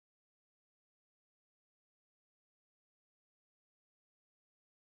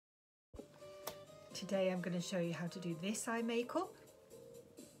Today I'm going to show you how to do this eye makeup.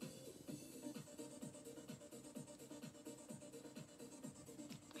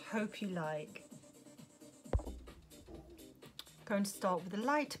 Hope you like. Going to start with a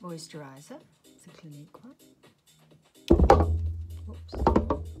light moisturiser. It's a Clinique one. Oops.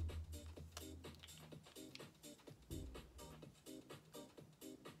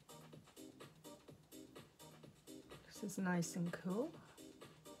 This is nice and cool.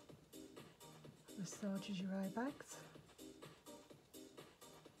 Massages your eye bags.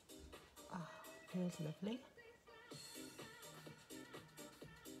 Ah, feels lovely.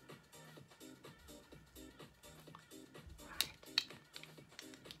 Right.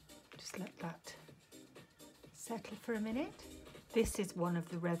 Just let that settle for a minute. This is one of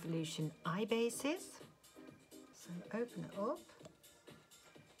the Revolution eye bases. So open it up.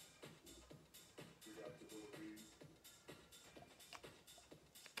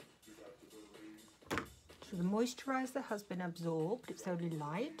 So the moisturiser has been absorbed, it's only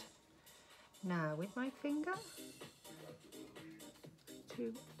light. Now with my finger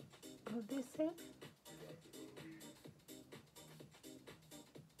to put this in.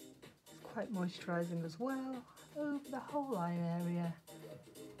 It's quite moisturising as well, over the whole eye area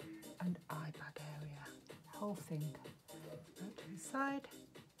and eye bag area, the whole thing. Out to the side,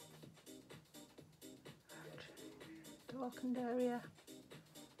 out darkened area.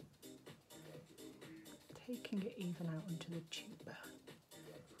 Taking it even out onto the cheekbone.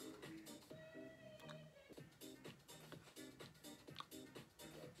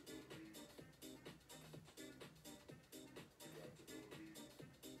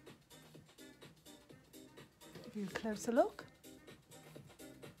 Give you a closer look.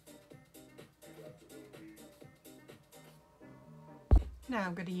 Now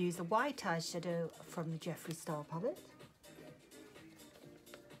I'm going to use a white eyeshadow from the Jeffree Star palette.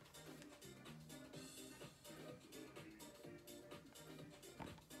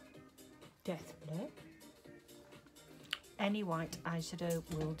 Death Blue. Any white eyeshadow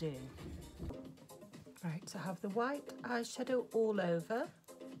will do. Right, so I have the white eyeshadow all over.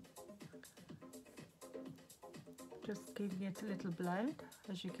 Just giving it a little blend,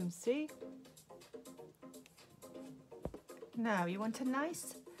 as you can see. Now you want a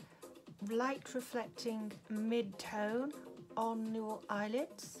nice light reflecting mid-tone on your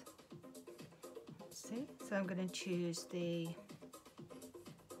eyelids. Let's see, so I'm going to choose the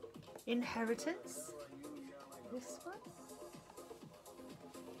Inheritance, this one.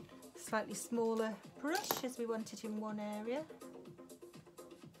 Slightly smaller brush as we want it in one area.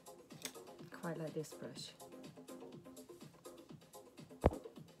 Quite like this brush.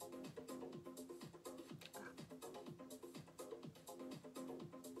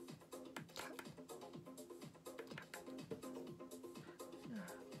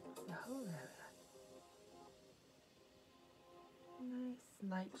 The whole area.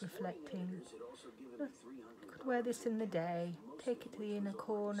 Light reflecting. Could wear this in the day, take it to the inner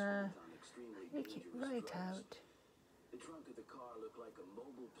corner, make it right out. The trunk of the car looked like a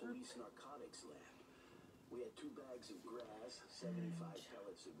mobile police narcotics lab. We had 2 bags of grass, 75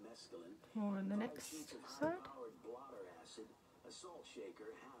 pellets of mescaline, More on the next side. blotter acid, a salt shaker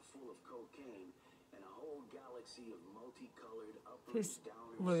half full of cocaine, and a whole galaxy of multicolored uppers, This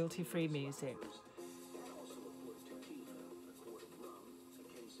downers, royalty-free music.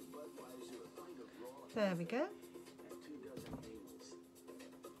 There we go.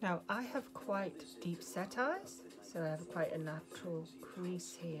 Now I have quite deep set eyes, so I have quite a natural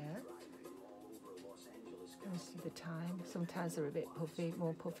crease here. Most of the time, sometimes they're a bit puffy,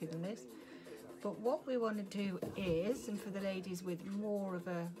 more puffy than this. But what we want to do is, and for the ladies with more of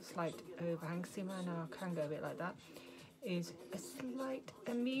a slight overhang, see mine now can go a bit like that, is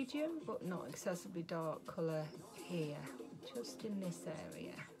a medium but not excessively dark colour here, just in this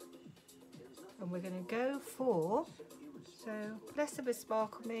area. And we're going to go for, so less of a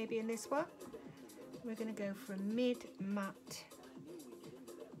sparkle maybe in this one. We're going to go for a mid-matte,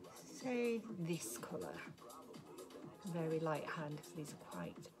 say this colour. Very light hand, because these are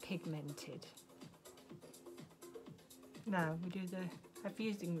quite pigmented. Now we do I'm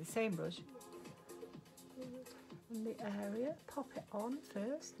using the same brush in the area, pop it on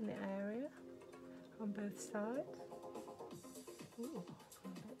first in the area, on both sides. Ooh.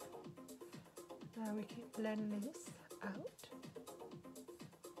 Now we keep blending this out.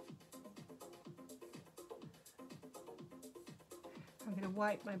 I'm going to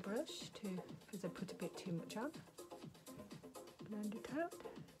wipe my brush because I put a bit too much on. Blend it out.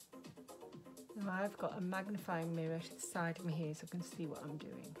 Now I've got a magnifying mirror to the side of me here so I can see what I'm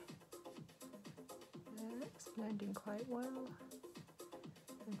doing. It's blending quite well.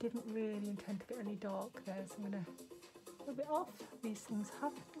 I didn't really intend to get any dark there, so I'm going to rub it off. These things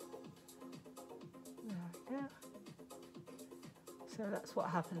happen. There we go. So that's what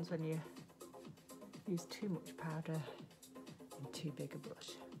happens when you use too much powder in too big a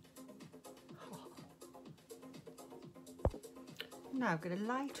brush. Now I'm going to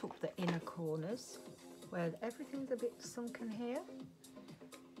light up the inner corners where everything's a bit sunken here.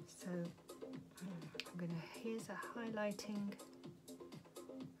 So I'm going to, here's a highlighting,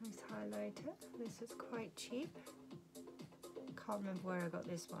 nice highlighter. This is quite cheap. Can't remember where I got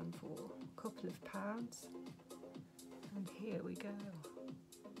this one for, a couple of pounds. And here we go.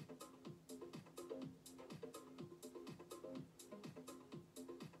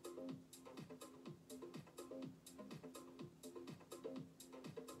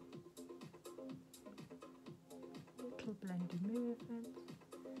 Little blending movements,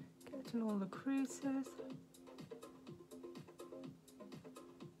 getting all the creases.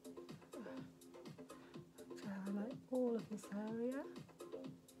 To highlight all of this area.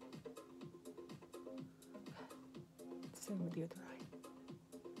 Same with the other eye.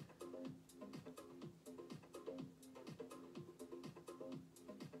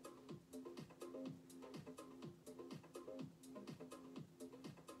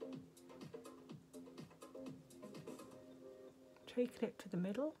 Taking it to the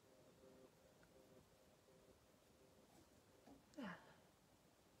middle. There.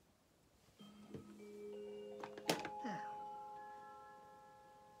 Now,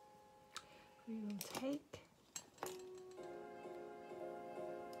 we will take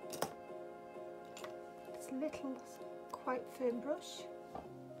this little, quite firm brush,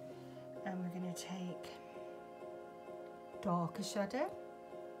 and we're going to take darker shadow.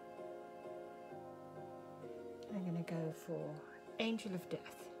 I'm going to go for Angel of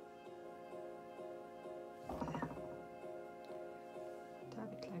Death. There.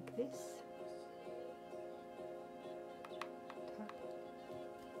 Dab it like this. Dab.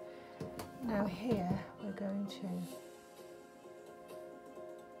 Now here we're going to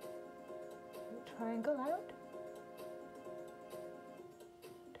triangle out.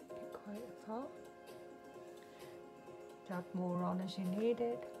 Take it quite far. Dab more on as you need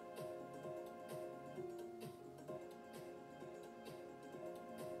it.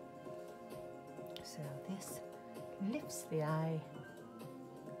 So this lifts the eye.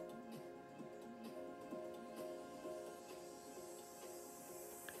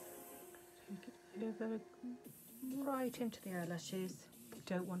 Take it over right into the eyelashes, but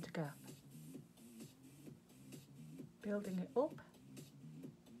don't want a gap. Building it up.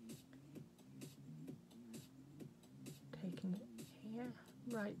 Taking it here,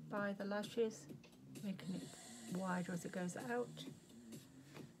 right by the lashes, making it wider as it goes out.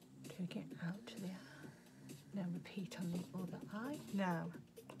 Take it out to the eye. Now repeat on the other eye. Now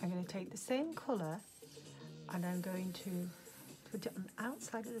I'm going to take the same colour and I'm going to put it on the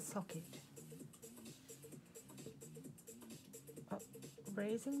outside of the socket, up,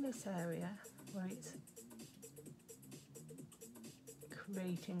 raising this area where it's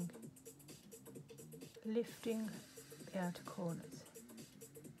creating, lifting the outer corners.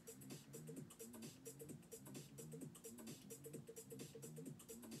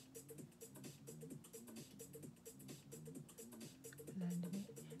 Blending it in.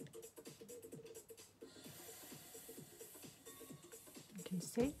 You can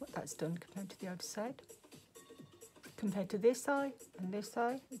see what that's done compared to the outer side. Compared to this eye and this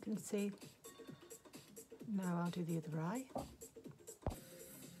eye, you can see. Now I'll do the other eye.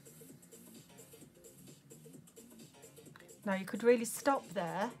 Now you could really stop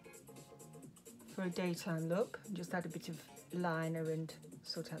there for a daytime look and just add a bit of liner and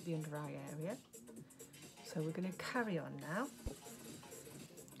sort out the under eye area. So we're going to carry on now.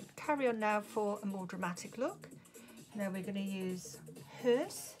 Carry on now for a more dramatic look. Now we're going to use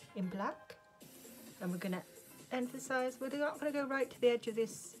Hearse in black, and we're going to emphasize, we're not going to go right to the edge of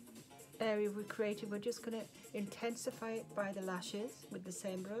this area we created, we're just going to intensify it by the lashes with the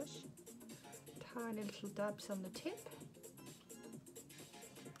same brush. Tiny little dabs on the tip,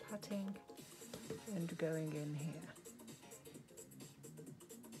 patting and going in here.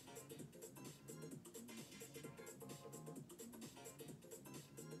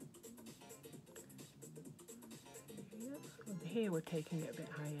 Here we're taking it a bit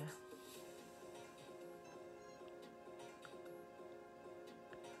higher.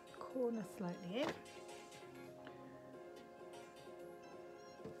 Corner slightly in.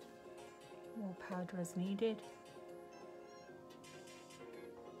 More powder as needed.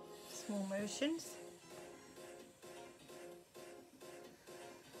 Small motions.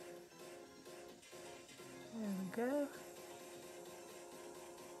 There we go.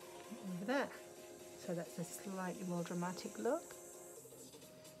 over there. So that's a slightly more dramatic look.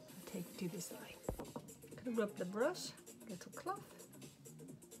 I'll do this eye. Gonna rub the brush, little cloth.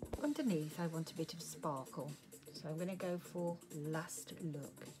 Underneath I want a bit of sparkle, so I'm going to go for Last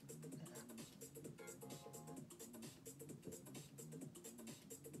Look.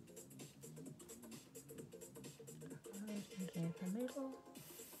 Right in the middle.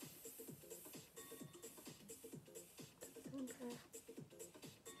 Okay.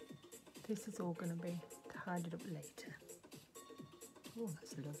 This is all going to be tidied up later. Oh,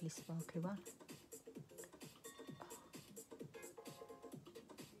 that's a lovely sparkly one.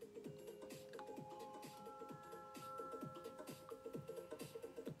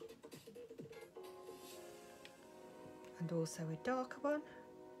 And also a darker one,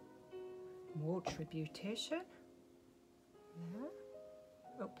 more tributation.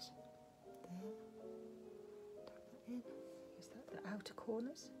 There. Oops. There. Tap that in. Is that the outer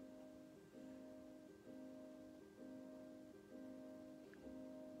corners?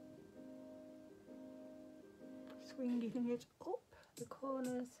 Swinging it up the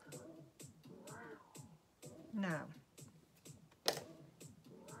corners. Now,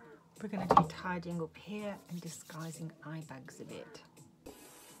 we're going to do tidying up here and disguising eye bags a bit.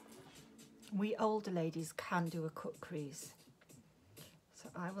 We older ladies can do a cut crease. So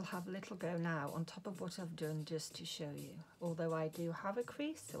I will have a little go now on top of what I've done just to show you. Although I do have a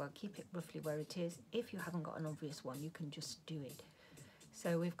crease, so I'll keep it roughly where it is. If you haven't got an obvious one, you can just do it.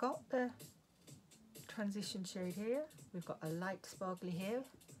 So we've got the transition shade here. We've got a light sparkly here,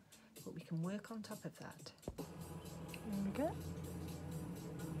 but we can work on top of that. There we go.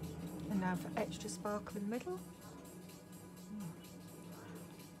 And now for extra sparkle in the middle.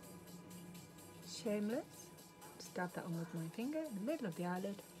 Shameless. Just dab that on with my finger in the middle of the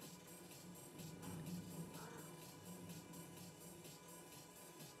eyelid.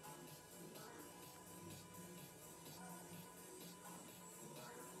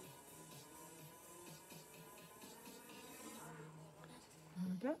 There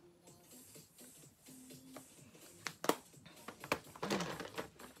we go.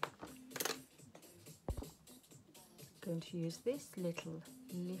 Going to use this little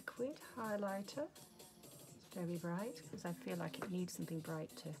liquid highlighter. It's very bright because I feel like it needs something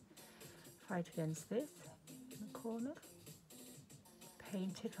bright to fight against this in the corner.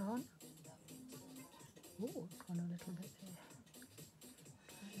 Paint it on. Oh, it's gone a little bit there.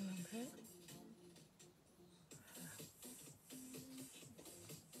 Try it around there.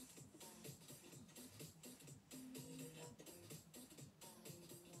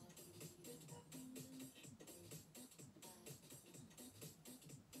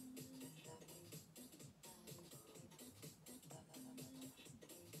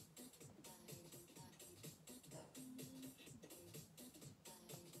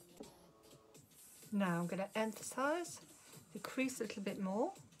 Now I'm going to emphasise the crease a little bit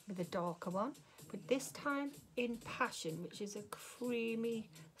more with a darker one, but this time in Passion, which is a creamy,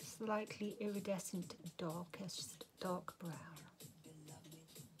 slightly iridescent, dark brown.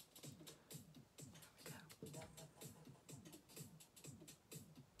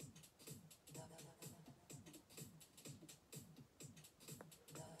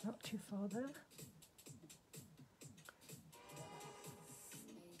 Not too far there.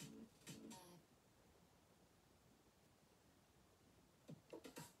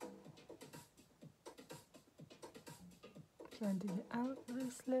 Blending it out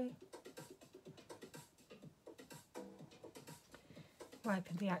nicely.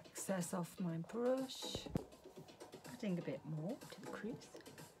 Wiping the excess off my brush. Adding a bit more to the crease.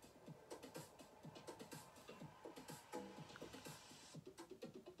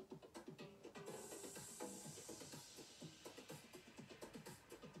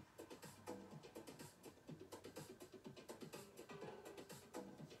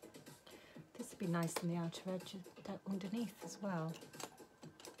 Be nice on the outer edge underneath as well.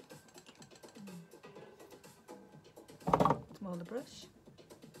 Smaller brush.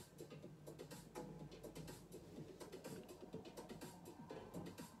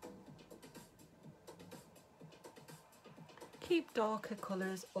 Keep darker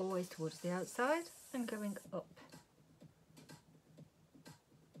colours always towards the outside and going up.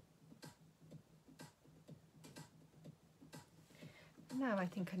 Now I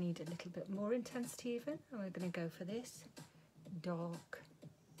think I need a little bit more intensity even, and we're going to go for this dark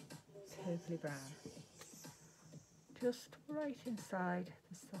purpley brown. Just right inside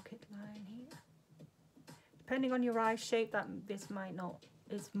the socket line here. Depending on your eye shape, this might not,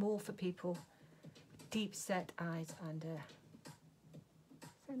 it's more for people with deep set eyes, and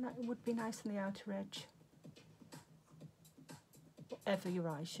so that would be nice on the outer edge, whatever your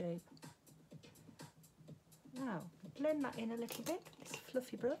eye shape. Now, blend that in a little bit with this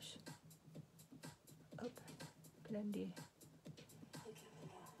fluffy brush. Up, blend it.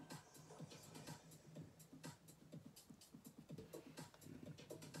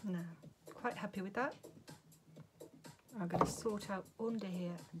 Now, quite happy with that. I'm going to sort out under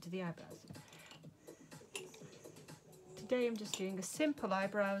here and do the eyebrows. Today I'm just doing a simple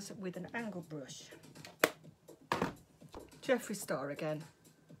eyebrows with an angle brush. Jeffree Star again.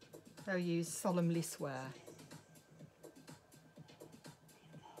 I'll use Solemnly Swear.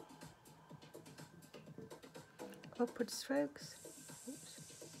 Upward strokes. Oops.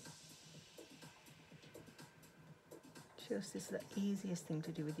 Just this is the easiest thing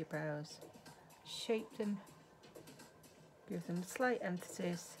to do with your brows. Shape them, give them a slight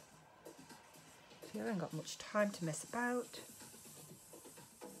emphasis. So you haven't got much time to mess about.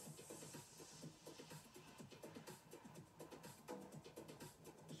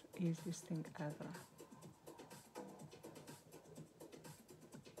 It's the easiest thing ever.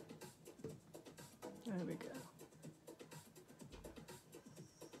 There we go.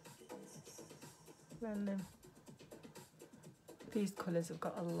 Blend them. These colours have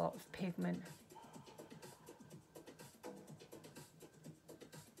got a lot of pigment.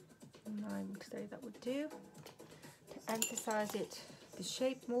 9 would say that would do. To emphasise it, the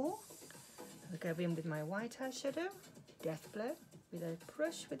shape more, I'll go in with my white eyeshadow, Death Blow, with a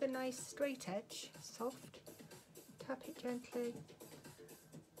brush with a nice straight edge, soft. Tap it gently.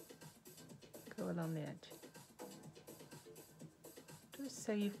 Go along the edge. Just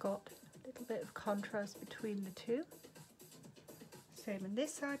so you've got a little bit of contrast between the two. Same in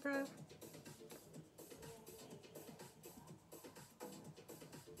this eyebrow.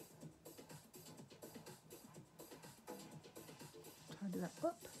 Tidy that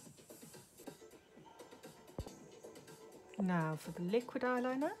up. Now for the liquid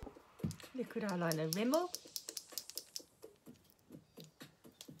eyeliner. Liquid eyeliner Rimmel.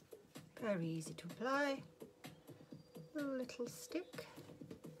 Very easy to apply. A little stick.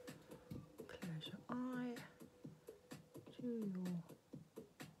 Close your eye. Do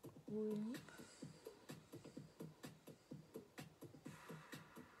your wing.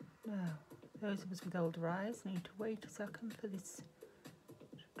 Now, those of us with older eyes need to wait a second for this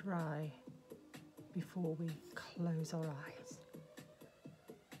to dry before we close our eyes.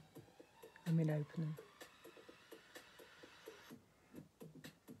 And then open them.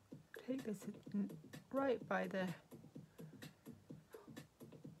 Take this right by the,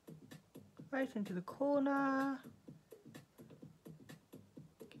 right into the corner.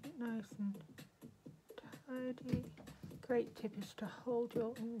 Get it nice and tidy. Great tip is to hold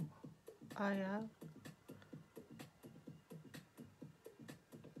your eye out.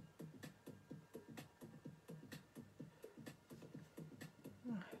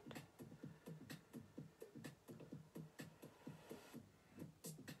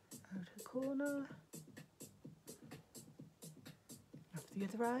 Outer corner. Off the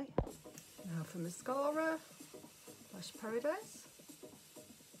other eye. Now for mascara. Lash Paradise.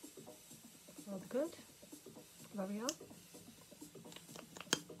 Rather good. L'Oreal.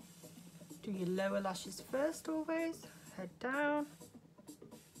 Do your lower lashes first always. Head down.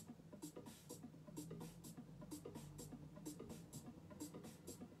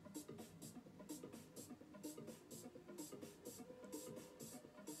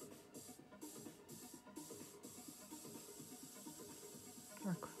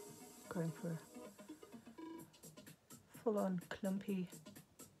 Going for a full-on clumpy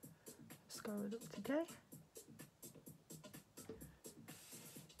mascara look today.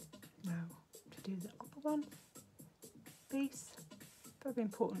 Now to do the upper one, base. Very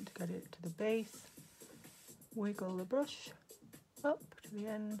important to get it to the base. Wiggle the brush up to the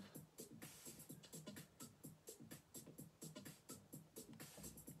end.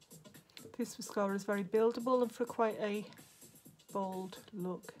 This mascara is very buildable and for quite a bold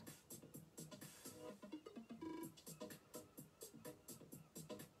look.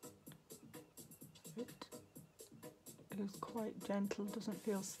 It is quite gentle, doesn't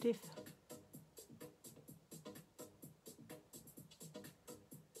feel stiff.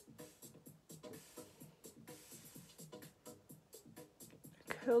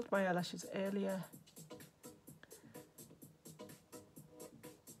 I curled my eyelashes earlier.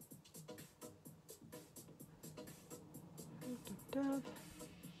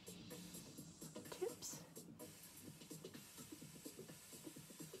 Tips.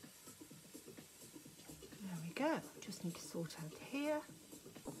 There we go. Just need to sort out here.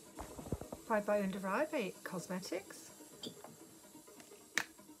 Bye Bye Under Eye by Cosmetics.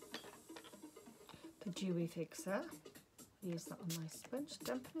 The Dewy Fixer. Use that on my sponge,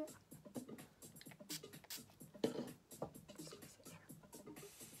 dampen it.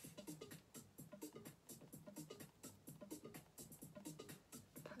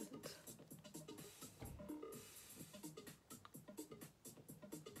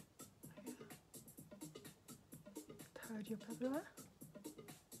 tidy up everywhere.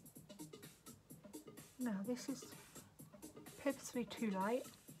 Now this is purposely too light.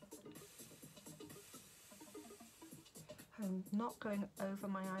 I'm not going over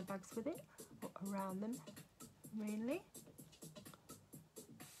my eye bags with it, but around them mainly.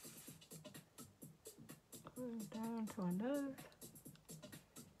 Going down to my nose.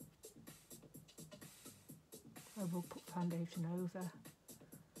 I will put foundation over,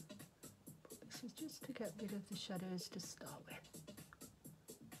 but this is just to get rid of the shadows to start with.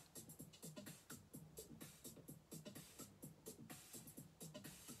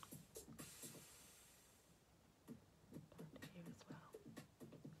 And here as well.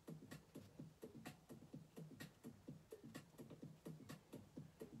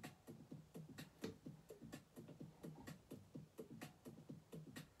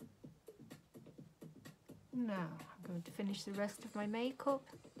 Now I'm going to finish the rest of my makeup